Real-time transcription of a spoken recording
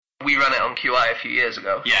We ran it on QI a few years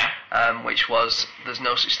ago. Yeah. Which was, there's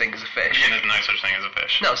no such thing as a fish. Yeah, there's no such thing as a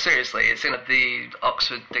fish. No, seriously, it's in the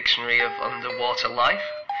Oxford Dictionary of Underwater Life.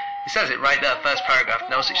 It says it right there, first paragraph,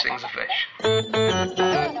 no such thing as a fish.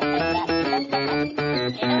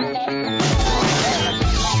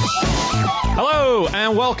 Hello,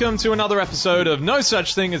 and welcome to another episode of No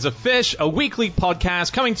Such Thing as a Fish, a weekly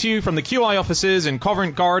podcast coming to you from the QI offices in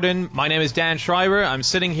Covent Garden. My name is Dan Schreiber. I'm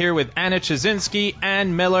sitting here with Anna Chazinski,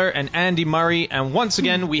 Ann Miller, and Andy Murray, and once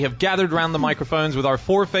again, we have gathered around the microphones with our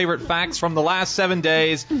 4 favorite facts from the last 7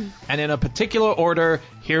 days, and in a particular order,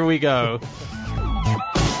 here we go.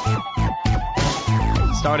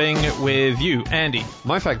 Starting with you, Andy.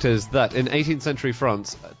 My fact is that in 18th century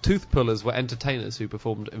France, tooth pullers were entertainers who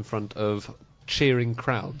performed in front of cheering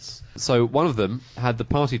crowds. So one of them had the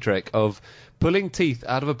party trick of pulling teeth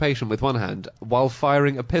out of a patient with one hand while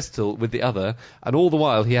firing a pistol with the other, and all the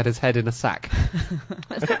while he had his head in a sack.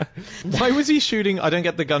 Why was he shooting? I don't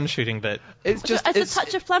get the gun shooting bit. It's a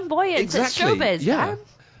touch of flamboyance. Exactly. It's showbiz, yeah. man.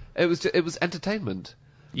 It was entertainment.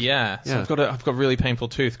 Yeah, so I've got really painful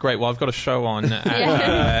tooth. Great. Well, I've got a show on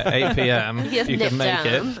at 8 p.m. if you can make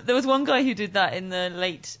it. There was one guy who did that in the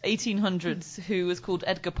late 1800s who was called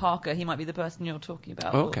Edgar Parker. He might be the person you're talking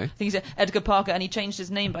about. Oh, okay. I think he's Edgar Parker, and he changed his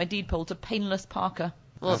name by deed poll to Painless Parker.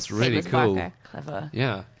 Well, that's really cool. Parker. Clever.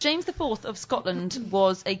 Yeah. James IV of Scotland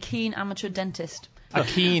was a keen amateur dentist. A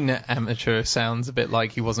keen amateur sounds a bit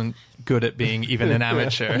like he wasn't good at being even an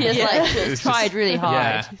amateur. He tried really hard.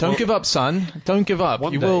 Yeah. Don't give up, son. Don't give up.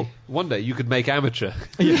 One day you could make amateur.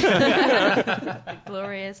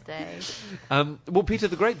 Glorious day. Well, Peter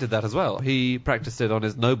the Great did that as well. He practiced it on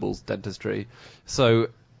his noble's dentistry. So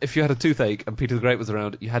if you had a toothache and Peter the Great was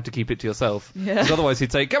around, you had to keep it to yourself. Yeah. Because otherwise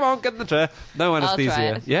he'd say, "Come on, get in the chair." No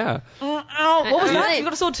anesthesia. Yeah. Ow, what was that? You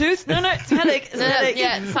got a sore tooth? No, it's a headache. It's a headache.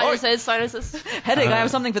 Yeah, sinuses. Headache, I have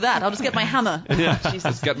something for that. I'll just get my hammer. Yeah,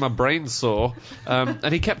 just get my brain sore.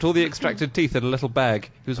 And he kept all the extracted teeth in a little bag.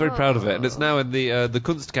 He was very proud of it. And it's now in the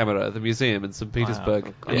Kunstkamera, the museum in St.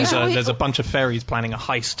 Petersburg. Wow. Yeah. There's a bunch of fairies planning a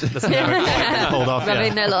heist that's never quite been pulled off Rubbing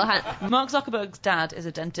yet. their little hand. Mark Zuckerberg's dad is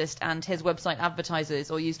a dentist, and his website advertises,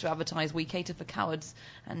 or used to advertise, "We cater for cowards,"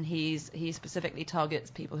 and he specifically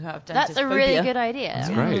targets people who have dentist That's a really good idea. That's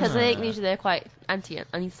great. Because I think usually they're quite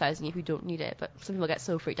anti-anaesthetising if you don't need it, but some people get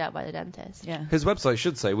so freaked out by the dentist. Yeah. His website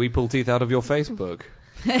should say, "We pull teeth out of your Facebook."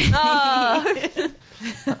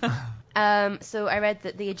 So I read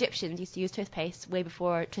that the Egyptians used to use toothpaste way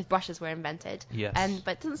before toothbrushes were invented. Yes.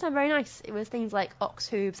 But it doesn't sound very nice. It was things like ox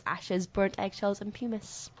hooves, ashes, burnt eggshells, and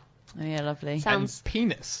pumice. Oh yeah, lovely. Sounds And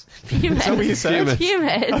penis. pumice. Is that what you said?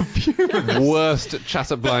 Pumice. Worst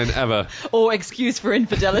chatterblind ever. Or excuse for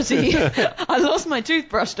infidelity. I lost my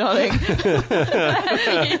toothbrush, darling. The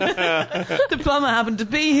plumber happened to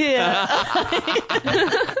be here.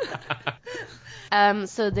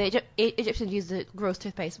 So the Egyptians used the gross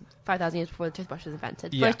toothpaste 5,000 years before the toothbrush was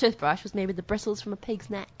invented. The Yeah. first toothbrush was made with the bristles from a pig's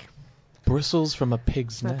neck. Bristles from a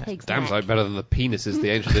pig's neck. Damn sight better than the penises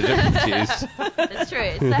the ancient Egyptians used. It's true.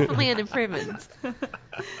 It's definitely an improvement.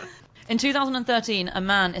 In 2013, a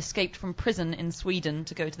man escaped from prison in Sweden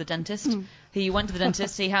to go to the dentist. He went to the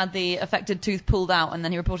dentist, he had the affected tooth pulled out, and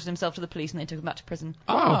then he reported himself to the police, and they took him back to prison.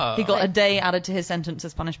 Oh. He got a day added to his sentence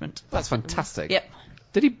as punishment. That's fantastic. Yep.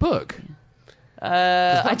 Did he book? You've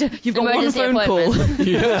got one Emergency phone call. appointment.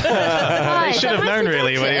 They should have known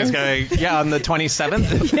really when he was going, on the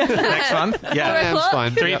 27th next month. Yeah, it's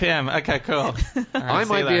fine. 3 p.m. Okay, cool. I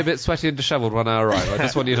might be a bit sweaty and dishevelled when I arrive. I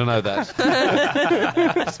just want you to know that.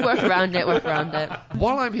 Just work around it.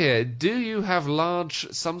 While I'm here, do you have large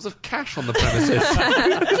sums of cash on the premises?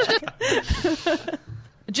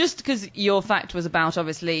 Just because your fact was about,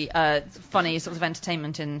 obviously, funny sorts of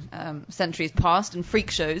entertainment in centuries past and freak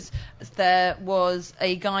shows, there was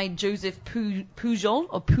a guy, Joseph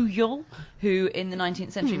Pujol, who in the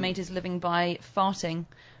 19th century made his living by farting.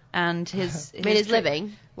 And his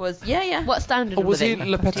living? Was, yeah. What standard of was he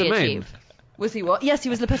living Le did he Pétomane? achieve? Was he what? Yes, he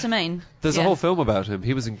was Le Pétomane. There's a whole film about him.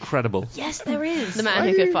 He was incredible. Yes, there is. The man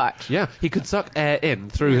who could fart. Yeah, he could suck air in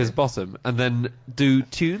through his bottom and then do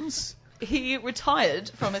tunes. He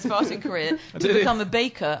retired from his farting career to become a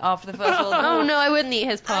baker after the First World War. Oh no, I wouldn't eat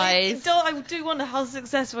his pies. I do wonder how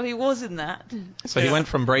successful he was in that. So he went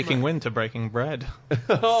from breaking wind to breaking bread.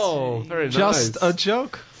 Oh, very nice. Just a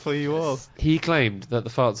joke for you all. He claimed that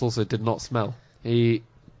the farts also did not smell. He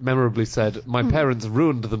memorably said, "My parents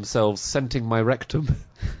ruined themselves scenting my rectum."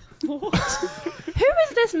 What? Who is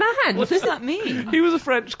this man? What does that mean? He was a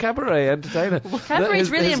French cabaret entertainer.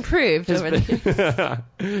 Cabaret's really improved over the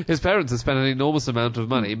years. His parents had spent an enormous amount of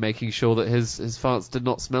money making sure that his farts did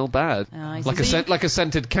not smell bad. I Like see. like a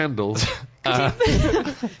scented candle. Doesn't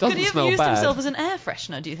Could he have smell used bad. himself as an air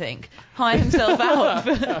freshener, do you think? Hire himself out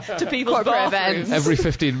to people's Corporate bathrooms? events. Every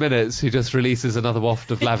 15 minutes, he just releases another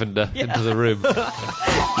waft of lavender into the room.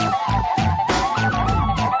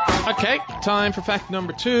 Okay, time for fact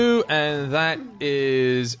number 2, and that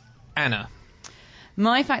is Anna.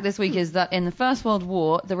 My fact this week is that in the First World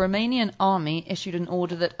War, the Romanian army issued an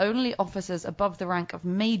order that only officers above the rank of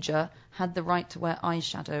major had the right to wear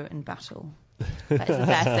eyeshadow in battle. That's the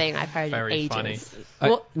best thing I've heard Very in ages.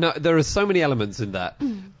 funny. No, there are so many elements in that.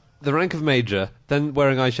 The rank of major, then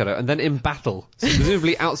wearing eyeshadow, and then in battle. So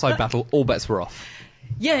presumably outside battle, all bets were off.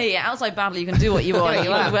 Yeah, outside battle you can do what you want.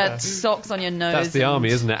 You can wear socks on your nose. That's the and- army,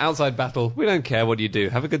 isn't it? Outside battle, we don't care what you do.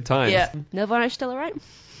 Have a good time. Yeah. No varnish still alright?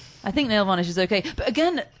 I think nail varnish is okay. But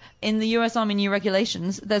again, in the US Army new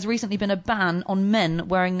regulations, there's recently been a ban on men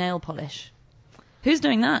wearing nail polish. Who's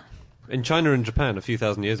doing that? In China and Japan a few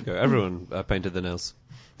thousand years ago, everyone painted their nails.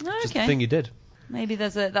 Just the thing you did. Maybe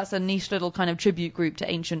that's a niche little kind of tribute group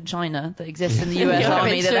to ancient China that exists in the US Yeah.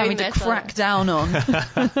 Army that they're having to Doing this, crack down on.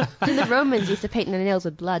 And the Romans used to paint their nails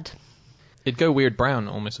with blood. It'd go weird brown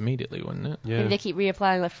almost immediately, wouldn't it? Yeah. Maybe they keep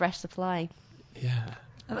reapplying with fresh supply. Yeah.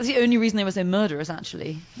 That's the only reason they were so murderous,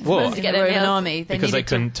 actually. Well, In to get the their Roman nails- army, because they needed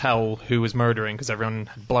to- couldn't tell who was murdering because everyone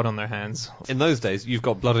had blood on their hands. In those days, you've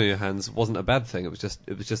got blood on your hands wasn't a bad thing. It was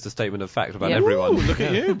just a statement of fact about Yeah. everyone. Look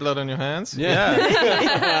at you, blood on your hands. Yeah.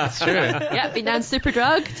 That's true. Yeah, been down super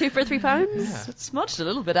drug, 2 for £3. It's smudged a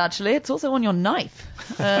little bit, actually. It's also on your knife.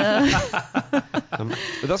 But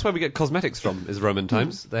that's where we get cosmetics from, is Roman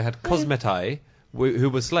times. They had cosmetai, who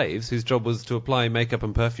were slaves, whose job was to apply makeup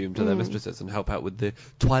and perfume to their mistresses and help out with the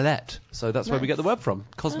toilette. So that's where we get the word from,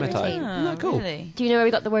 cosmetai. Isn't that cool? Really? Do you know where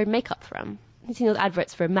we got the word makeup from? You've seen those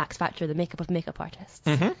adverts for Max Factor, the makeup of makeup artists.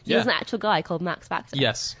 Mm-hmm. He was an actual guy called Max Factor.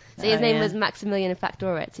 Yes. So his Oh, name yeah. was Maximilian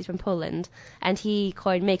Faktorowicz. He's from Poland. And he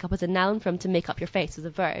coined makeup as a noun from to make up your face as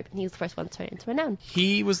a verb. And he was the first one to turn it into a noun.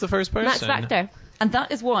 He was the first person. Max Factor. And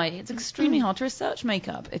that is why it's extremely hard to research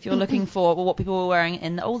makeup if you're looking for what people were wearing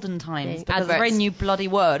in the olden times. Yeah, Because it's a very adverts. new bloody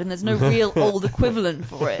word and there's no real old equivalent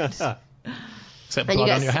for it. Except And you blood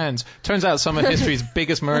get on your hands. Turns out some of history's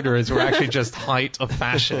biggest murderers were actually just height of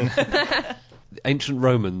fashion. Ancient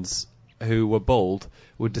Romans who were bald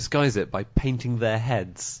would disguise it by painting their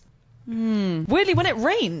heads. Weirdly, when it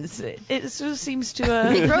rains, it sort of seems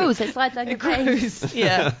to... It grows, it slides down your It face. grows,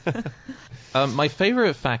 yeah. My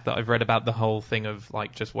favourite fact that I've read about the whole thing of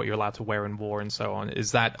like just what you're allowed to wear in war and so on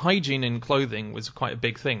is that hygiene in clothing was quite a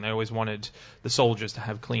big thing. They always wanted the soldiers to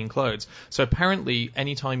have clean clothes. So apparently,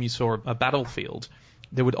 anytime you saw a battlefield,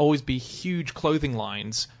 there would always be huge clothing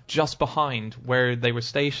lines just behind where they were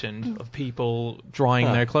stationed of people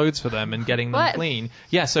drying their clothes for them and getting them What? clean.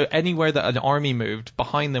 Yeah, so anywhere that an army moved,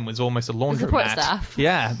 behind them was almost a laundromat. support staff.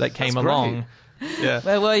 Yeah, that came That's along. Yeah.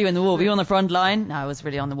 Where were you in the war? Were you on the front line? No, I was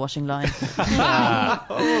really on the washing line.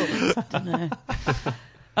 Don't know.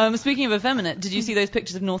 Speaking of effeminate, did you see those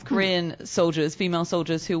pictures of North Korean soldiers, female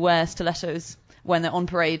soldiers, who wear stilettos when they're on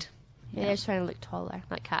parade? Yeah, they're just trying to look taller,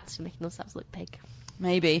 like cats, and making themselves look big.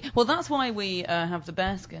 Maybe. Well, that's why we have the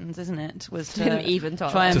bearskins, isn't it? Was to Make them even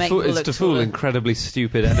taller. try and make them It's look to fool taller. incredibly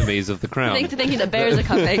stupid enemies of the crown. Thinking that bears are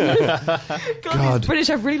coming. God, these British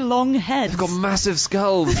have really long heads. They've got massive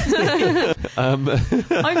skulls. I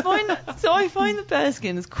find the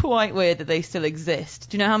bearskins quite weird that they still exist.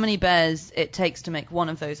 Do you know how many bears it takes to make one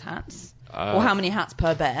of those hats? Or how many hats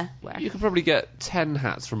per bear? You could probably get 10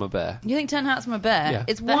 hats from a bear. You think 10 hats from a bear? Yeah.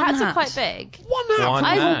 It's The one hats hat. are quite big. One hat One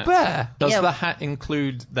from hat. a bear. Does Yeah. the hat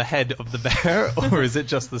include the head of the bear, or is it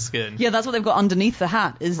just the skin? Yeah, that's what they've got underneath the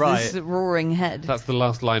hat, is this Right. roaring head. That's the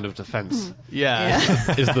last line of defence, Yeah.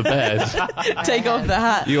 is the bears. Take off the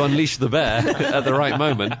hat. You unleash the bear at the right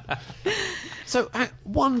moment. So,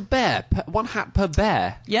 one hat per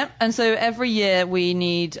bear. Yep, and so every year we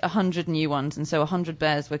need 100 new ones, and so 100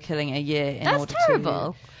 bears we're killing a year in That's order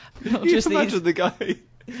terrible. to... Not You just imagine the guy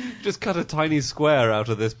just cut a tiny square out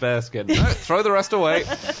of this bear skin. No, throw the rest away.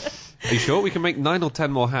 Are you sure we can make 9 or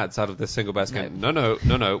 10 more hats out of this single bear skin?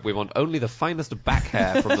 No. We want only the finest back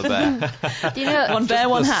hair from the bear. Do you know? One bear,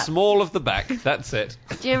 one the hat. small of the back. That's it.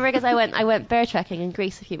 Do you remember? Because I went bear trekking in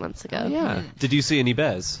Greece a few months ago. Yeah. Did you see any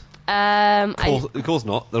bears? Of Of course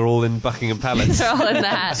not. They're all in Buckingham Palace. they're all in the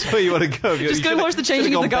hat. That's where you want to go. Just go watch the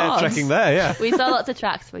changing of the guards. Trekking there, yeah. We saw lots of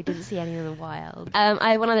tracks, but we didn't see any in the wild.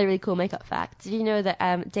 I have one other really cool makeup fact. Did you know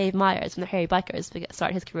that Dave Myers from the Hairy Bikers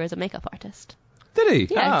started his career as a makeup artist? Did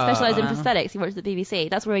he? Yeah, he specialised in prosthetics. He worked at the BBC.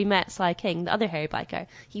 That's where he met Sly King, the other Harry biker.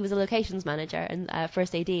 He was a locations manager and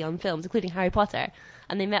first AD on films, including Harry Potter.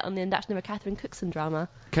 And they met on the induction of a Catherine Cookson drama.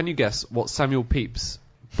 Can you guess what Samuel Pepys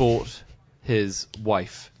bought his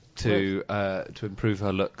wife to improve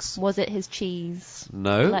her looks? Was it his cheese?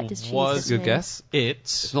 No. He liked his cheese, Was- didn't Good he? guess.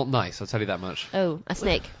 It's... It's not nice, I'll tell you that much. Oh, a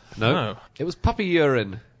snake. No. No. It was puppy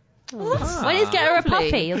urine. Why did get her a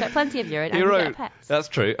Lovely. puppy? You'll get plenty of urine and He you'll get wrote, pets. that's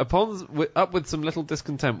true, up with some little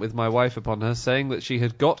discontent with my wife upon her saying that she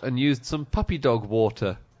had got and used some puppy dog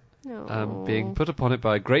water, No. being put upon it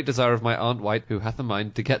by a great desire of my Aunt White, who hath a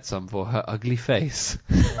mind to get some for her ugly face.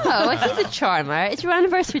 Oh, he's a charmer. It's your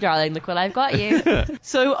anniversary, darling. Look what I've got you.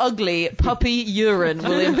 So ugly, puppy urine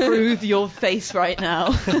will improve your face right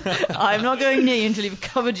now. I'm not going near you until you've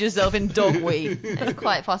covered yourself in dog wee. It's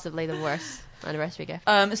quite possibly the worst anniversary gift.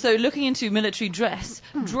 So looking into military dress,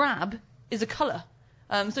 drab is a colour.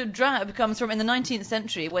 So drab comes from in the 19th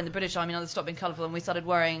century when the British Army stopped being colourful and we started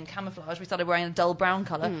wearing camouflage, we started wearing a dull brown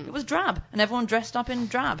colour. It was drab and everyone dressed up in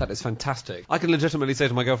drab. That is fantastic. I can legitimately say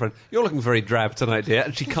to my girlfriend, you're looking very drab tonight, dear,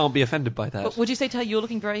 and she can't be offended by that. But would you say to her you're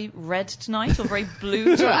looking very red tonight or very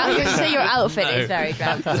blue tonight? You say your outfit No. is very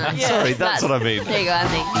drab tonight. Yeah. Sorry, that's what I mean. There you go,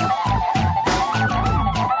 Andy.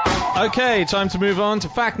 Okay, time to move on to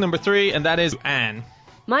fact number 3, and that is Anne.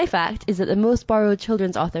 My fact is that the most borrowed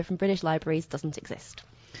children's author from British libraries doesn't exist.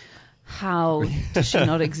 How does she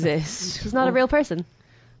not exist? She's not a real person.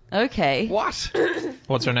 Okay. What?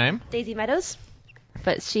 What's her name? Daisy Meadows.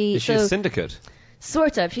 But she... Is she a syndicate?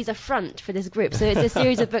 Sort of. She's a front for this group. So it's a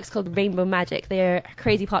series of books called Rainbow Magic. They're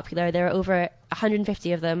crazy popular. There are over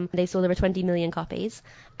 150 of them. They sold over 20 million copies.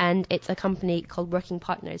 And it's a company called Working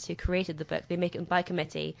Partners who created the book. They make it by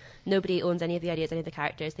committee. Nobody owns any of the ideas, any of the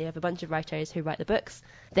characters. They have a bunch of writers who write the books.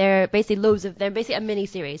 They're basically a mini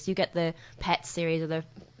series. You get the Pets series or the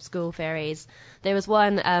School Fairies. There was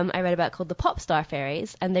one I read about called the Pop Star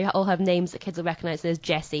Fairies, and they all have names that kids will recognise. There's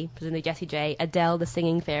Jessie, presumably Jessie J, Adele the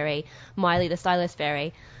Singing Fairy, Miley the Stylist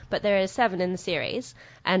Fairy. But there are 7 in the series,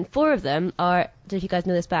 and 4 of them are, I don't know if you guys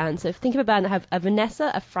know this band, so think of a band that have a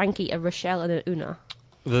Vanessa, a Frankie, a Rochelle, and an Una.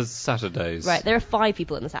 The Saturdays. Right, there are 5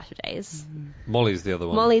 people in the Saturdays. Molly's the other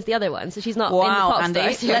one. Molly's the other one, so she's not in the Wow, Pop Andy.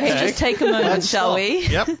 Star series. Let's just take a moment, shall we?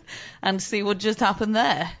 Yep. And see what just happened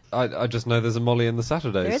there. I just know there's a Molly in the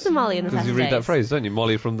Saturdays. There is a Molly in the Because Saturdays. you read that phrase, don't you?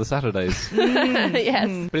 Molly from the Saturdays.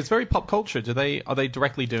 Yes. But it's very pop culture. Are they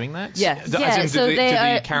directly doing that? Yes. Do Yeah, so do they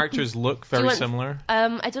are- the characters look Do you very want- similar?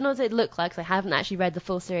 I don't know what they look like, 'cause I haven't actually read the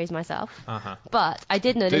full series myself. Uh-huh. But I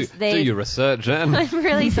did do, notice do they... your research, Anne. I'm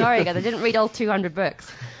really sorry, guys. I didn't read all 200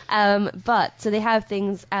 books. So they have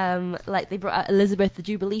things like they brought out Elizabeth the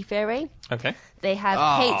Jubilee Fairy. Okay. They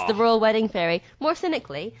have Kate the Royal Wedding Fairy. More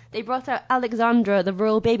cynically, they brought out Alexandra the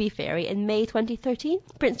Royal Baby Fairy in May 2013.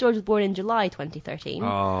 Prince George was born in July 2013.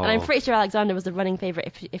 Oh. And I'm pretty sure Alexandra was the running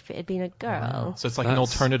favourite if it had been a girl. So it's like an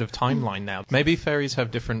That's- alternative timeline now. Maybe fairies have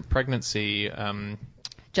different pregnancy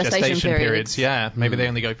Gestation periods. Yeah, maybe they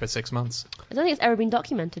only go for 6 months. I don't think it's ever been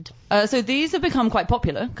documented. So these have become quite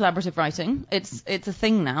popular, collaborative writing. It's a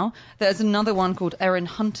thing now. There's another one called Erin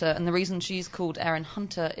Hunter, and the reason she's called Erin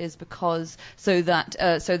Hunter is because so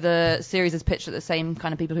the series is pitched at the same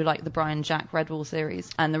kind of people who like the Brian Jacques Redwall series,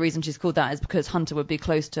 and the reason she's called that is because Hunter would be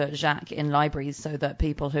close to Jacques in libraries, so that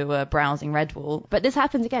people who are browsing Redwall. But this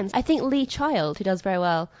happens again. I think Lee Child, who does very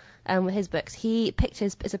well with his books, he picked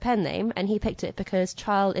it's a pen name, and he picked it because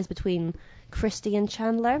Child is between Christie and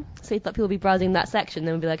Chandler. So he thought people would be browsing that section,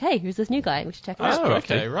 then would be like, hey, who's this new guy? We should check it out. Oh,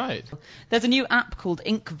 okay, right. There's a new app called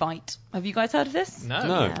Inkvite. Have you guys heard of this? No.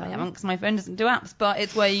 No. I haven't, 'cause my phone doesn't do apps, but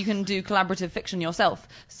it's where you can do collaborative fiction yourself.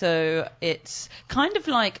 So it's kind of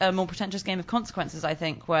like a more pretentious game of consequences, I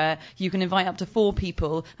think, where you can invite up to 4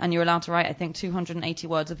 people and you're allowed to write, I think, 280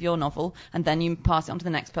 words of your novel, and then you pass it on to the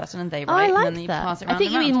next person and they Oh, write, I and like then you that. pass it around I think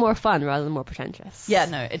and you mean around. more fun rather than more pretentious. Yeah,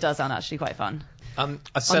 no, it does sound actually quite fun.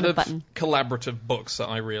 A set the of button. collaborative books that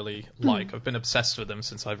I really like. I've been obsessed with them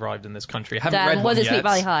since I've arrived in this country. I haven't Dan, read was one it yet. Sweet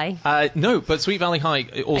Valley High? No, but Sweet Valley High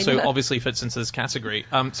also I know. obviously fits into this category.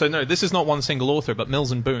 So no, this is not one single author, but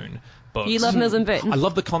Mills and Boon books. You love Mills and Boon? I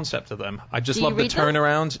love the concept of them. I just Do you love the read them?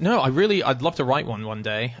 turnaround. No, I'd love to write one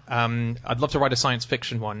day. I'd love to write a science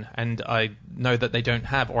fiction one, and I know that they don't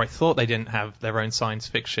have, or I thought they didn't have their own science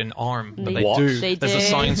fiction arm, but they What? do. They There's a do.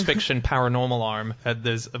 science fiction paranormal arm.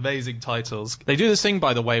 There's amazing titles. They do this thing,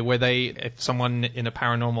 by the way, where if someone in a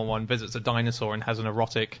paranormal one visits a dinosaur and has an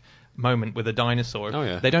erotic moment with a dinosaur, Oh,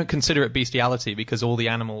 yeah. they don't consider it bestiality because all the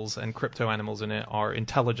animals and crypto animals in it are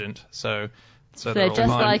intelligent. So They're they're all just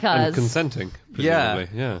fine. like And us. consenting, Yeah.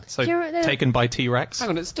 presumably. Yeah. So You're- taken by T-Rex. Hang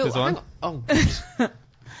on, it's still... Goes on. Hang on. Oh,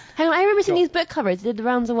 Hang on, I remember seeing these book covers. They did the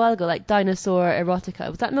rounds a while ago, like dinosaur, erotica.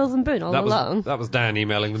 Was that Mills and Boon all along? That was Dan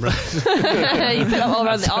emailing them. You put them all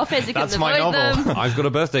around the office. You That's couldn't my avoid novel. them. I've got a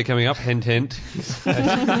birthday coming up. Hint, hint.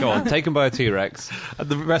 Go on. Taken by a T-Rex.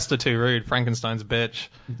 The rest are too rude. Frankenstein's a bitch.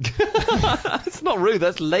 That's not rude.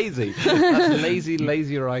 That's lazy. That's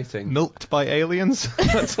lazy writing. Milked by aliens.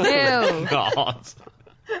 That's Ew. God.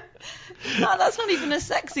 No, that's not even a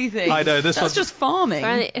sexy thing. I know, That's just farming.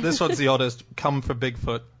 Right. This one's the oddest. Come for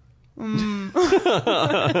Bigfoot.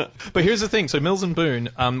 But here's the thing. So Mills and Boon,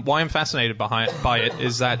 why I'm fascinated by it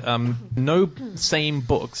is that no same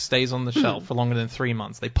book stays on the shelf for longer than 3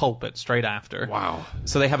 months. They pulp it straight after. Wow.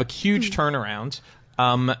 So they have a huge turnaround.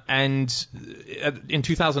 And in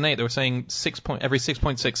 2008, they were saying every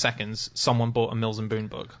 6.6 seconds, someone bought a Mills and Boon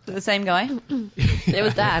book. The same guy. It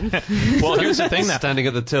was Dan. Well, here's the thing now. Standing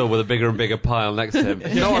at the till with a bigger and bigger pile next to him.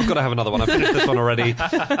 You know, I've got to have another one. I've finished this one already.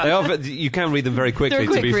 You can read them very quickly,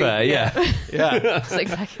 They're to be quick fair. read, Yeah. Yeah. 6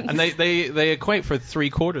 seconds. And they equate for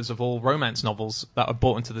 3/4 of all romance novels that are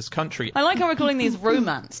bought into this country. I like how we're calling these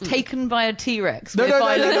romance. Taken by a T-Rex. No, We're no, no,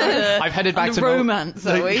 filing no, no. under- I've headed back under to romance,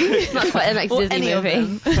 are we? It's not quite an next Or Disney any of movie.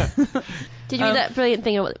 them. Did you read that brilliant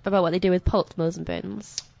thing about what they do with pulped Mills and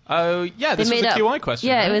Boons? Oh, yeah, this They was made a up- QI question.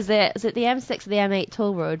 Yeah, right? it was the M6 or the M8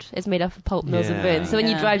 toll road is made up of pulped Mills and Yeah. Boons. So when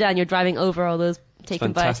you Yeah. drive down, you're driving over all those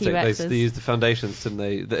taken by Fantastic. T-Rexes. They used the foundations, didn't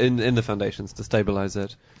they? In the foundations to stabilise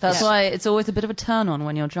it. That's Yeah. why it's always a bit of a turn on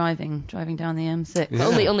when you're driving down the M6.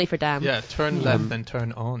 Yeah. Only for Dan. Yeah, turn left, then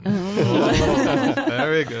turn on. Oh,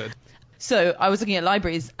 very good. So I was looking at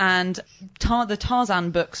libraries, and the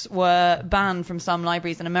Tarzan books were banned from some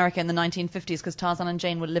libraries in America in the 1950s because Tarzan and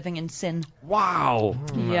Jane were living in sin. Wow.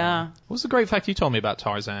 Yeah. What was the great fact you told me about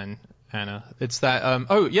Tarzan, Anna? It's that,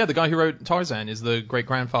 the guy who wrote Tarzan is the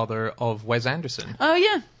great-grandfather of Wes Anderson. Oh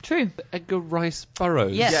yeah, true. Edgar Rice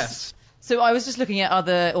Burroughs. Yes. So I was just looking at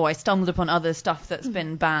I stumbled upon other stuff that's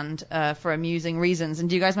been banned for amusing reasons. And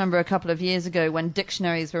do you guys remember a couple of years ago when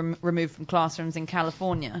dictionaries were removed from classrooms in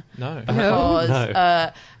California? No. Because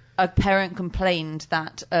No. a parent complained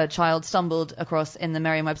that a child stumbled across in the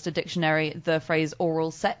Merriam-Webster dictionary the phrase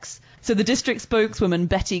oral sex. So the district spokeswoman,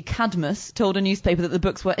 Betty Cadmus, told a newspaper that the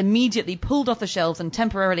books were immediately pulled off the shelves and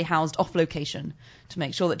temporarily housed off location to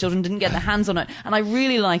make sure that children didn't get their hands on it. And I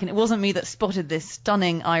really like, and it wasn't me that spotted this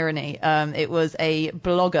stunning irony, it was a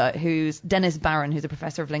blogger Dennis Barron, who's a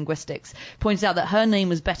professor of linguistics, pointed out that her name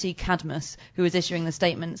was Betty Cadmus, who was issuing the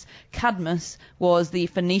statements. Cadmus was the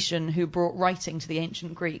Phoenician who brought writing to the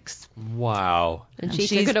ancient Greeks. Wow. And she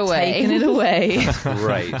she's took it away. taken it away.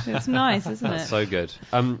 Great. It's nice, isn't it? That's so good.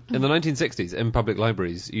 In the 1960s, in public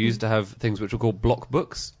libraries, you used to have things which were called block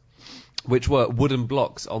books, which were wooden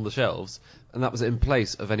blocks on the shelves, and that was in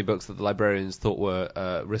place of any books that the librarians thought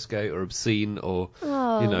were risque or obscene or,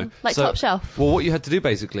 like Top Shelf. Well, what you had to do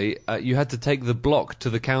basically, you had to take the block to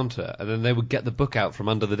the counter, and then they would get the book out from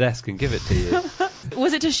under the desk and give it to you.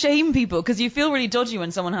 Was it to shame people? Because you feel really dodgy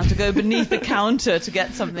when someone has to go beneath the counter to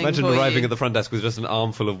get something Imagine for arriving you. at the front desk with just an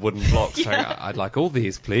armful of wooden blocks. Saying, I'd like all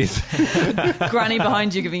these, please. Granny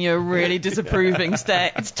behind you giving you a really disapproving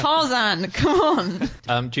stare. It's Tarzan, come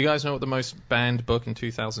on. Do you guys know what the most banned book in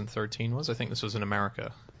 2013 was? I think this was in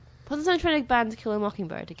America. Wasn't someone trying to ban To Kill a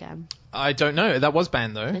Mockingbird again? I don't know. That was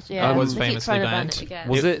banned, though. Yeah, That was they keep famously trying to ban banned. it again.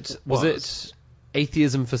 Was It it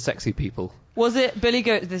atheism for sexy people? Was it Billy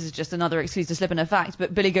Goat? This is just another excuse to slip in a fact,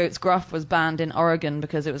 but Billy Goat's Gruff was banned in Oregon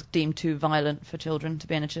because it was deemed too violent for children to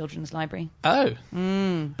be in a children's library. Oh.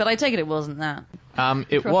 But I take it wasn't that.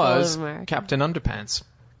 It For was all of America. Captain Underpants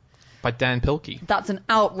by Dan Pilkey. That's an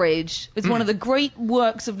outrage. It's one of the great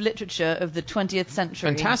works of literature of the 20th century.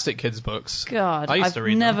 Fantastic kids' books. God, I used I've to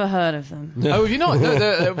read never them. heard of them. Oh, have you not? No,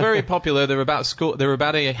 they're very popular. They're about school. They're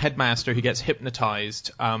about a headmaster who gets hypnotized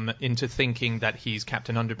into thinking that he's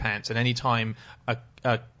Captain Underpants, and any time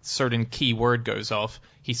a certain key word goes off,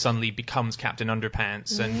 he suddenly becomes Captain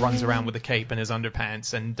Underpants and runs around with a cape and his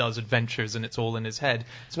underpants and does adventures, and it's all in his head.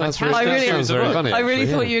 It's That's fantastic. really- series sounds of very books. funny. I really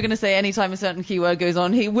actually, thought yeah. you were going to say anytime a certain keyword goes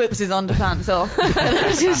on, he whips his underpants off. I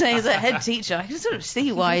was just saying, as a head teacher, I can sort of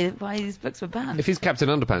see why these books were banned. If he's Captain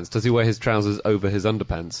Underpants, does he wear his trousers over his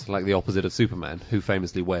underpants, like the opposite of Superman, who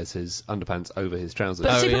famously wears his underpants over his trousers?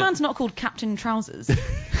 But Oh, Superman's not called Captain Trousers.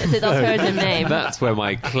 That's his alternative name. That's where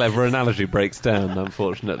my clever analogy breaks down,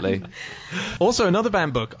 unfortunately. Also, another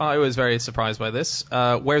banned book. I was very surprised by this.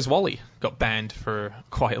 Where's Wally? Got banned for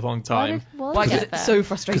quite a long Why time. did Wally Why? get Because it's that? so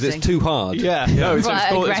frustrating. Because it's too hard. Yeah, no, it's Right,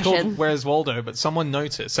 called aggression. Where's Waldo, but someone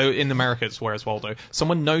noticed, so in America it's Where's Waldo,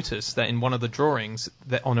 someone noticed that in one of the drawings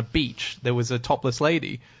that on a beach there was a topless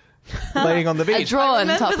lady, laying on the A beach. drawer on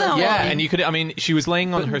remember top of that the Yeah, one. and you could, I mean, she was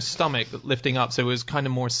laying on her stomach, lifting up, so it was kind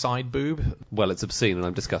of more side boob. Well, it's obscene, and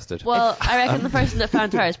I'm disgusted. Well, I reckon the person that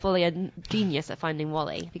found her is probably a genius at finding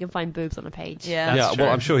Wally. If you can find boobs on a page. Yeah. That's true.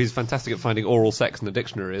 Well, I'm sure he's fantastic at finding oral sex in a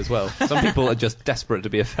dictionary as well. Some people are just desperate to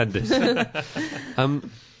be offended.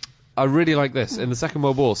 I really like this. In the Second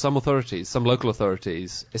World War, some local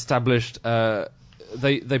authorities, established.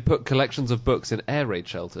 They put collections of books in air raid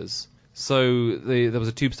shelters. So there was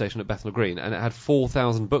a tube station at Bethnal Green, and it had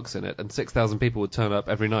 4,000 books in it, and 6,000 people would turn up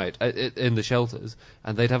every night in the shelters,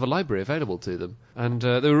 and they'd have a library available to them. And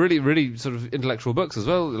they were really, really sort of intellectual books as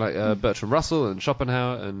well, like Bertrand Russell and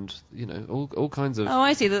Schopenhauer, and all kinds of. Oh,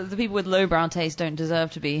 I see. The people with lowbrow taste don't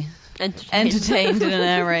deserve to be Entertained. entertained in an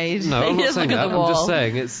air raid. No, I'm They not just saying look at that. the I'm just wall.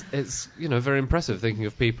 saying it's very impressive thinking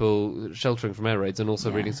of people sheltering from air raids and also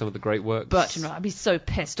Yeah. reading some of the great works. Bertrand, I'd be so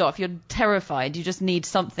pissed off. You're terrified. You just need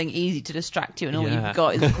something easy to distract you, and all Yeah. you've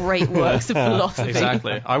got is great works of philosophy.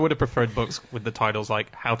 Exactly. I would have preferred books with the titles like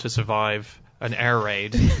How to Survive an Air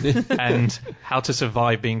Raid and How to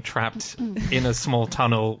Survive Being Trapped in a Small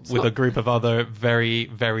Tunnel with a group of other very,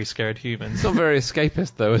 very scared humans. It's not very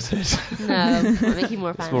escapist, though, is it? No, I'll make you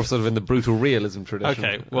more It's fun. more sort of in the brutal realism tradition.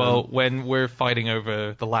 Okay, well, when we're fighting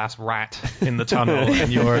over the last rat in the tunnel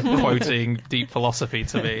and you're quoting deep philosophy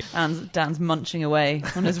to me Dan's munching away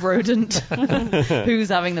on his rodent. Who's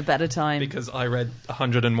having the better time? because I read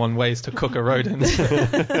 101 Ways to Cook a Rodent.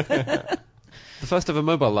 The first ever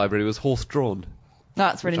mobile library was horse-drawn.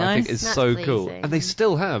 That's really which I nice. think is That's so cool. pleasing. And they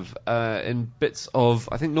still have, in bits of,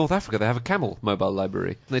 I think, North Africa, they have a camel mobile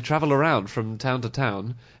library. And they travel around from town to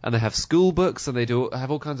town, and they have school books, and they have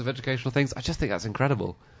all kinds of educational things. I just think that's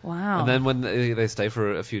incredible. Wow. And then when they stay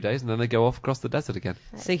for a few days, and then they go off across the desert again.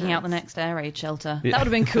 Seeking out the next air raid shelter. Yeah. That would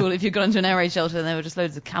have been cool if you'd gone into an air raid shelter and there were just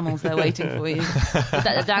loads of camels there waiting for you.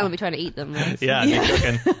 Dan will be trying to eat them. Right? Yeah, you're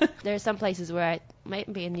joking. There are some places where, it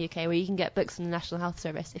might be in the UK, where you can get books from the National Health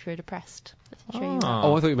Service if you're depressed. I'm sure you know.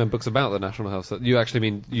 Oh, I thought you meant books about the National Health. You actually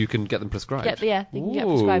mean you can get them prescribed? Yeah, you can get Ooh.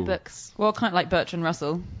 prescribed books. Well, kind of like Bertrand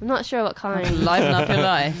Russell. I'm not sure what kind. Liven up your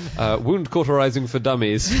life. Wound cauterizing for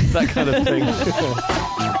dummies, that kind of thing.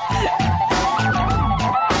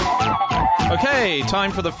 Okay,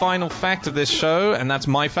 time for the final fact of this show, and that's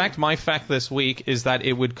my fact. My fact this week is that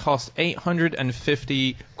it would cost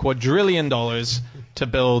 $850 quadrillion to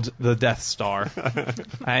build the Death Star.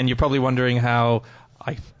 And you're probably wondering how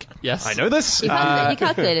I know this. You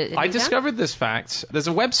calculated it. I didn't you? discovered this fact. There's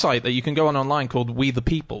a website that you can go on online called We the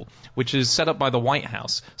People, which is set up by the White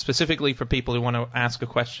House, specifically for people who want to ask a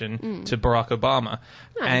question to Barack Obama.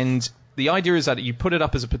 Nice. And the idea is that you put it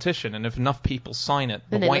up as a petition, and if enough people sign it,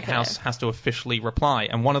 the Then they White look at House it. has to officially reply.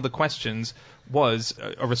 And one of the questions was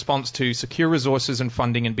a response to secure resources and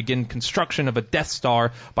funding and begin construction of a Death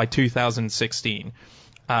Star by 2016.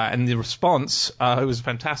 And the response, it was a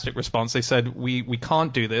fantastic response. They said, we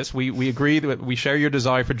can't do this. We agree that we share your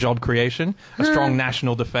desire for job creation, a strong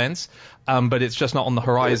national defense, but it's just not on the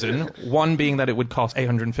horizon. One being that it would cost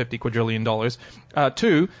 $850 quadrillion.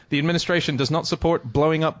 Two, the administration does not support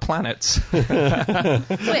blowing up planets. Wait,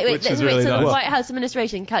 Which is so really the nice. White House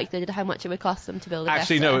administration calculated how much it would cost them to build a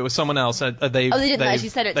Actually, Death Star. no, it was someone else. They didn't actually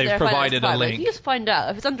send it to they've their finance provided a department. link. You just find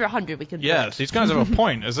out. If it's under 100, we can. Yes, these guys have a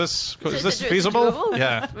point. Is this Is it feasible? doable?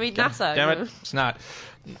 Yeah. I mean, NASA. Damn you it, know. it's not.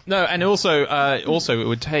 No, and also it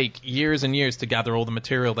would take years and years to gather all the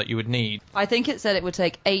material that you would need. I think it said it would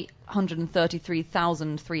take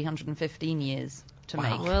 833,315 years to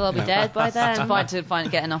make. Well, I'll be dead by then. to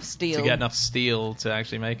get enough steel. To get enough steel to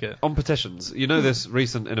actually make it. On petitions, you know this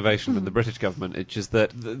recent innovation in the British government, which is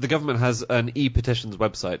that the government has an e-petitions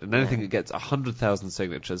website, and anything that gets 100,000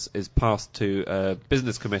 signatures is passed to a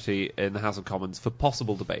business committee in the House of Commons for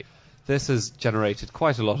possible debate. This has generated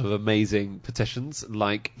quite a lot of amazing petitions,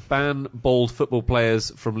 like ban bald football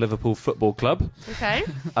players from Liverpool Football Club, Okay.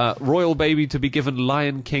 royal baby to be given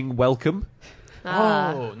Lion King welcome.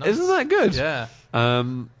 Oh, nice. Isn't that good? Yeah.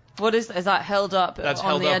 What is that held up That's on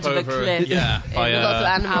held the up edge of a over- cliff? yeah, in by, Lots of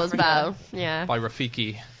animals Africa. bow. Yeah. By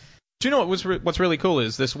Rafiki. Do you know what's really cool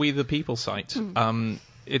is this We the People site.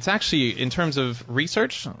 It's actually, in terms of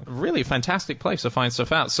research, really a fantastic place to find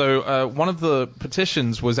stuff out. So one of the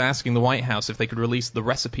petitions was asking the White House if they could release the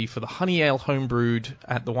recipe for the honey ale homebrewed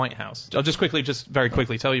at the White House. I'll just very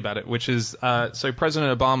quickly tell you about it, which is, so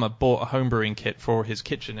President Obama bought a homebrewing kit for his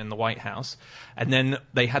kitchen in the White House, and then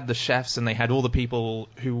they had the chefs and they had all the people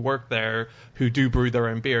who work there who do brew their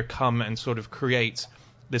own beer come and sort of create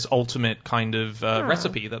this ultimate kind of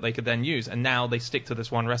recipe that they could then use. And now they stick to this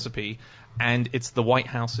one recipe, and it's the White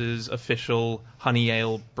House's official honey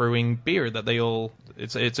ale brewing beer that they all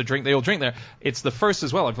it's a drink they all drink there. It's the first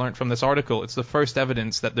as well. I've learned from this article. It's the first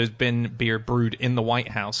evidence that there's been beer brewed in the White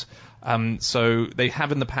House. So they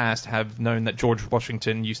have in the past have known that George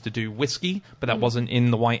Washington used to do whiskey, but that wasn't in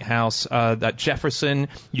the White House. That Jefferson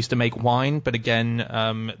used to make wine, but again,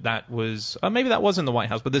 that was maybe that was in the White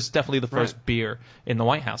House. But this is definitely the first beer in the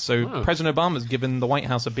White House. So President Obama's given the White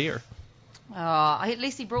House a beer. At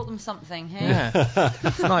least he brought them something. Hey? Yeah,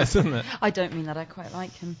 it's nice, isn't it? I don't mean that. I quite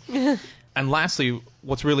like him. And lastly,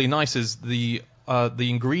 what's really nice is the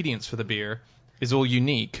ingredients for the beer is all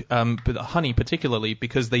unique, but honey particularly,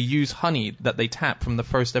 because they use honey that they tap from the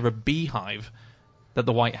first ever beehive that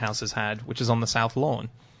the White House has had, which is on the South Lawn.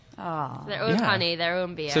 Their own honey, their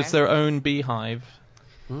own beer. So it's their own beehive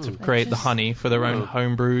to create the honey for their own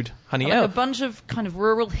homebrewed honey ale. A bunch of kind of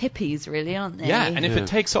rural hippies, really, aren't they? Yeah, and if it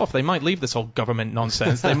takes off, they might leave this whole government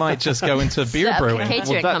nonsense. They might just go into beer brewing.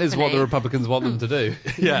 Well, that is what the Republicans want them to do.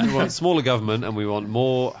 Yeah. We want smaller government and we want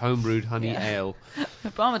more homebrewed honey ale.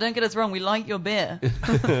 Obama, don't get us wrong, we like your beer. Do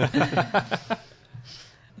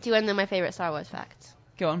you want to know my favourite Star Wars fact?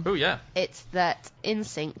 Go on. Oh, yeah. It's that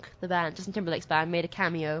NSYNC, the band, Justin Timberlake's band, made a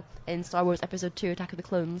cameo in Star Wars Episode 2, Attack of the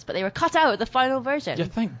Clones, but they were cut out of the final version. Yeah,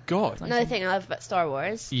 thank God. Another thing I love about Star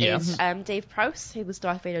Wars is Dave Prowse, who was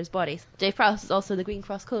Darth Vader's body. Dave Prowse is also the Green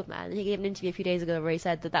Cross Code Man, and he gave an interview a few days ago where he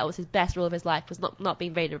said that was his best role of his life, was not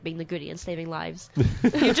being Vader, but being the goodie and saving lives.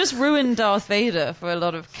 You've just ruined Darth Vader for a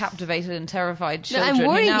lot of captivated and terrified children. I'm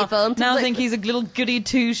worrying who people. now think he's a little goody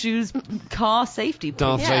two-shoes car safety.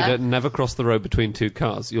 Darth Vader never crossed the road between two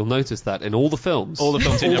cars. You'll notice that in all the films. All the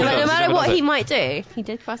films he never But no does. matter what he might do, he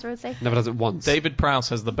did cross the road safely. Never does it once. David Prowse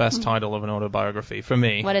has the best title of an autobiography for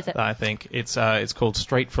me. What is it? I think it's called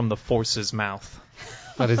Straight from the Force's Mouth.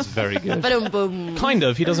 That is very good. Boom. Kind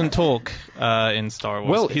of. He doesn't talk in Star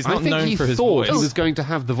Wars. Well, he's I not think known he for his thought voice. he was going to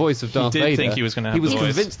have the voice of Darth did Vader. think he was going to have He was the voice.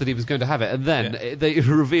 convinced that he was going to have it, and then they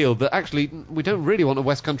revealed that actually we don't really want a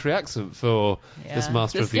West Country accent for this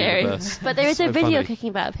Master It's of the scary. Universe. But there is a So video funny. kicking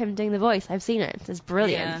about him doing the voice. I've seen it. It's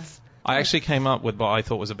brilliant. Yeah. I actually came up with what I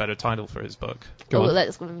thought was a better title for his book, Go on.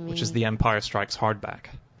 That's which is The Empire Strikes Hardback.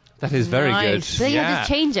 That is very Nice. Then you Yeah. have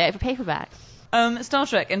to change it for paperback. Star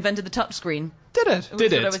Trek invented the touchscreen. Did it?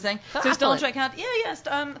 Did what I was saying. So Star Apple. Trek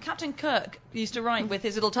had, Captain Kirk used to write with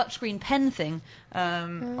his little touchscreen pen thing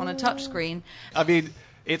on a touchscreen. I mean,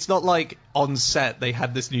 it's not like on set they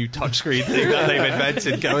had this new touchscreen thing that they've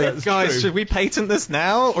invented going, guys, should we patent this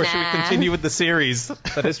now or should we Nah. continue with the series?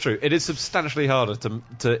 That is true. It is substantially harder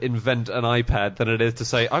to invent an iPad than it is to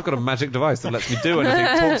say, I've got a magic device that lets me do anything,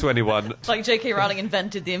 talk to anyone. Like J.K. Rowling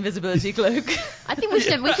invented the invisibility cloak. I think we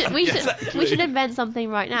should invent something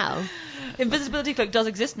right now. Invisibility cloak does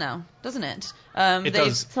exist now, doesn't it? It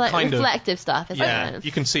does. It's like Kind of. reflective stuff, isn't Yeah, it?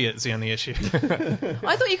 you can see it's the only issue.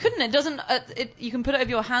 I thought you couldn't. It doesn't. You can put it over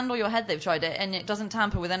your hand or your head. They've tried it, and it doesn't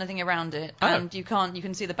tamper with anything around it. Oh. And you can't. You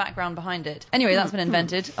can see the background behind it. Anyway, that's been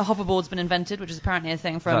invented. A hoverboard's been invented, which is apparently a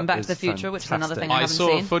thing from That Back to the is Future, which is another fantastic. thing I I haven't saw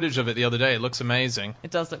seen. footage of it the other day. It looks amazing.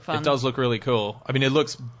 It does look fun. It does look really cool. I mean, it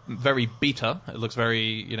looks very beta. It looks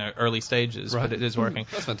very, early stages, but it is working.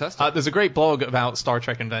 That's fantastic. There's a great blog about Star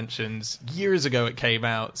Trek inventions. Years ago it came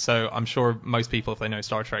out, so I'm sure most people, if they know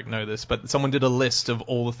Star Trek, know this, but someone did a list of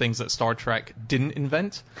all the things that Star Trek didn't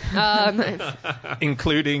invent, Nice.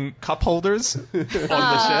 including cup holders on the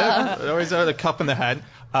ship. They always have the cup in the hand.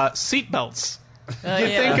 Seatbelts. You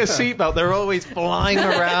think a seatbelt, they're always flying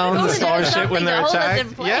around the Hold it starship something when to they're hold it in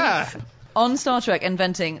attacked. place. Yeah. On Star Trek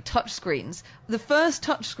inventing touchscreens, the first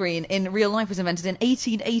touchscreen in real life was invented in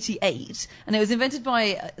 1888, and it was invented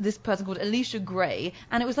by this person called Elisha Gray,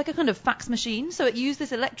 and it was like a kind of fax machine, so it used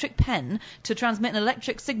this electric pen to transmit an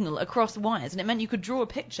electric signal across wires, and it meant you could draw a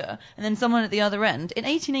picture, and then someone at the other end, in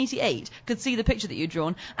 1888, could see the picture that you'd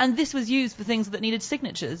drawn, and this was used for things that needed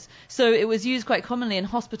signatures, so it was used quite commonly in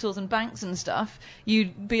hospitals and banks and stuff.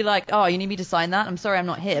 You'd be like, oh, you need me to sign that? I'm sorry I'm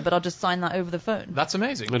not here, but I'll just sign that over the phone. That's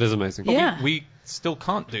amazing. It is amazing. But Yeah. we still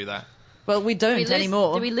can't do that. Well, we don't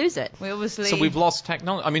anymore. Do we lose it? We obviously... So we've lost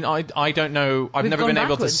technology. I mean, I don't know. I've We've never gone been able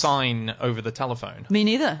to backwards. sign over the telephone. Me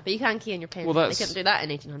neither. But you can key in your pin. Well, They that's- couldn't do that in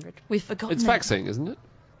 1800. We've forgotten It's it. faxing, isn't it?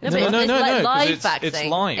 But No, it's no, like 'cause live it's faxing.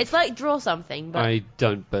 live. It's like draw something, but I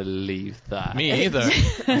don't believe that. Me either.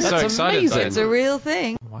 I'm so excited. amazing. though. It's a real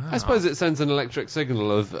thing. Wow. I suppose it sends an electric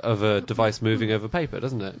signal of a device moving over paper,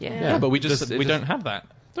 doesn't it? Yeah. Yeah, but we It just- don't have that.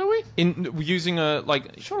 Do we? In using a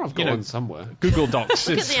Sure, I've got you know, one somewhere. Google Docs.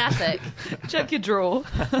 look at is- the attic. Check your drawer.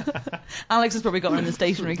 Alex has probably got one in the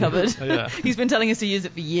stationery cupboard. Yeah. He's been telling us to use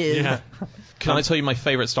it for years. Yeah. Can I tell you my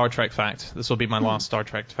favorite Star Trek fact? This will be my last Star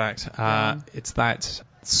Trek fact. It's that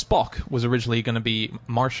Spock was originally going to be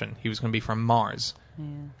Martian. He was going to be from Mars.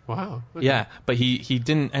 Wow. Okay. Yeah, but he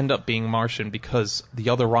didn't end up being Martian because the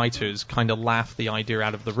other writers kind of laughed the idea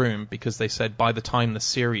out of the room, because they said by the time the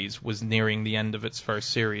series was nearing the end of its first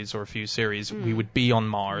series or a few series, we would be on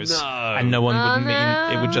Mars, and no one would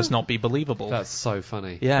it would just not be believable. That's so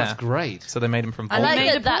funny. Yeah. That's great. So they made him from I like made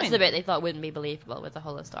that a that's point. the bit they thought wouldn't be believable with the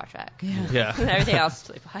whole of Star Trek. Yeah. Everything else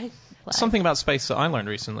is fine. Something about space that I learned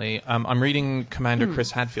recently. I'm reading Commander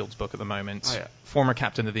Chris Hadfield's book at the moment, former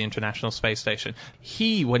captain of the International Space Station.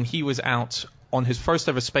 When he was out on his first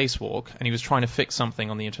ever spacewalk and he was trying to fix something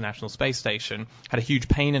on the International Space Station, had a huge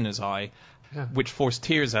pain in his eye, which forced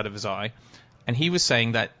tears out of his eye. And he was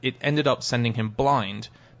saying that it ended up sending him blind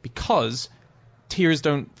because tears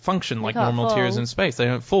don't function like normal tears in space. They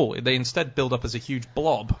don't fall. They instead build up as a huge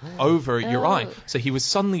blob over your eye. So he was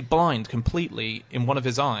suddenly blind completely in one of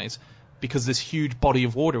his eyes because this huge body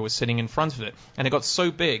of water was sitting in front of it. And it got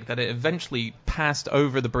so big that it eventually passed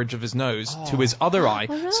over the bridge of his nose to his other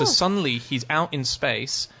eye. So suddenly he's out in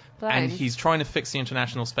space and he's trying to fix the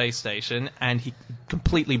International Space Station, and he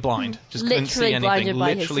completely blind, just couldn't see anything,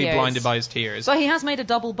 literally blinded by his tears. But he has made a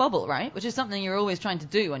double bubble, right? Which is something you're always trying to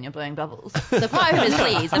do when you're blowing bubbles. So part of him is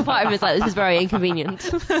pleased, and part of him is like, this is very inconvenient.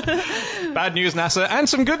 Bad news, NASA, and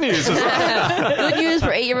some good news as well. Good news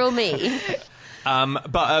for 8-year-old me.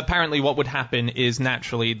 But apparently what would happen is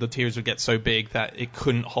naturally the tears would get so big that it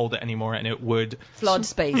couldn't hold it anymore, and it would flood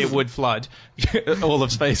space. It would flood. All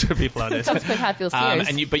of space would be flooded. Sounds quite Hadfield's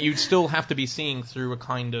tears. But you'd still have to be seeing through a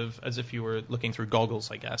kind of, as if you were looking through goggles,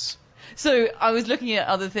 I guess. So I was looking at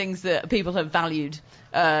other things that people have valued,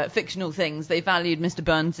 fictional things. They valued Mr.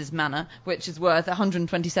 Burns' manor, which is worth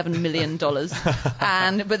 $127 million.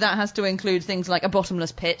 But that has to include things like a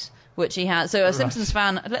bottomless pit, which he has. So a Simpsons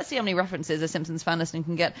fan, let's see how many references a Simpsons fan listening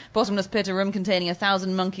can get. Bottomless pit, a room containing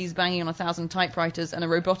 1,000 monkeys banging on 1,000 typewriters, and a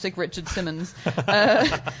robotic Richard Simmons.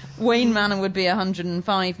 Wayne Manor would be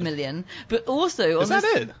 $105 million. But also... Is that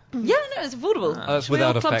it? Yeah, no, it's affordable. That's Should we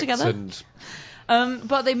all without club effects together? and...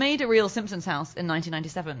 But they made a real Simpsons house in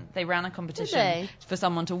 1997. They ran a competition for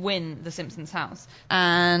someone to win the Simpsons house.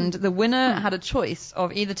 And the winner had a choice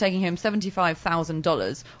of either taking home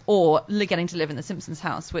 $75,000 or getting to live in the Simpsons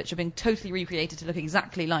house, which had been totally recreated to look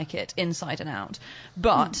exactly like it, inside and out.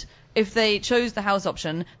 But... if they chose the house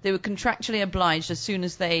option, they were contractually obliged as soon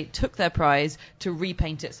as they took their prize to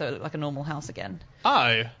repaint it so it looked like a normal house again.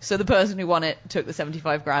 Oh. So the person who won it took the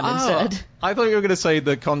 $75,000 instead. I thought you were going to say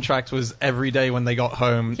the contract was every day when they got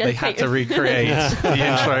home, they had to recreate the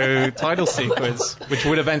intro title sequence, which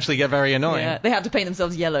would eventually get very annoying. Yeah, they had to paint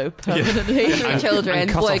themselves yellow permanently. Three children, and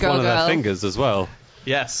cut boy, off girl, one of their girl. fingers as well.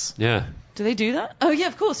 Yes. Yeah. Do they do that? Oh, yeah,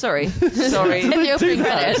 of course, sorry. Sorry. In the opening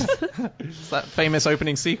credits. It's that famous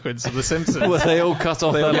opening sequence of The Simpsons. Well, they all cut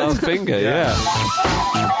off their last finger, yeah.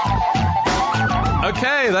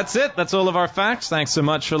 Okay, that's it. That's all of our facts. Thanks so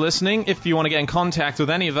much for listening. If you want to get in contact with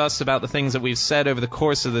any of us about the things that we've said over the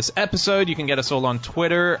course of this episode, you can get us all on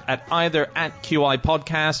Twitter at either at QI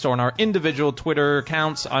Podcast or on our individual Twitter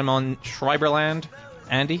accounts. I'm on Schreiberland.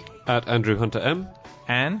 Andy? At Andrew Hunter M.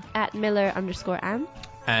 Anne? At Miller_Am.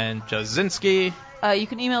 And Jasinski. You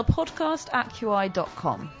can email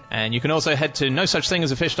podcast@qi.com. And you can also head to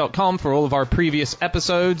nosuchthingasafish.com for all of our previous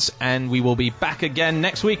episodes. And we will be back again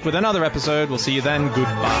next week with another episode. We'll see you then.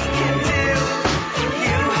 Goodbye.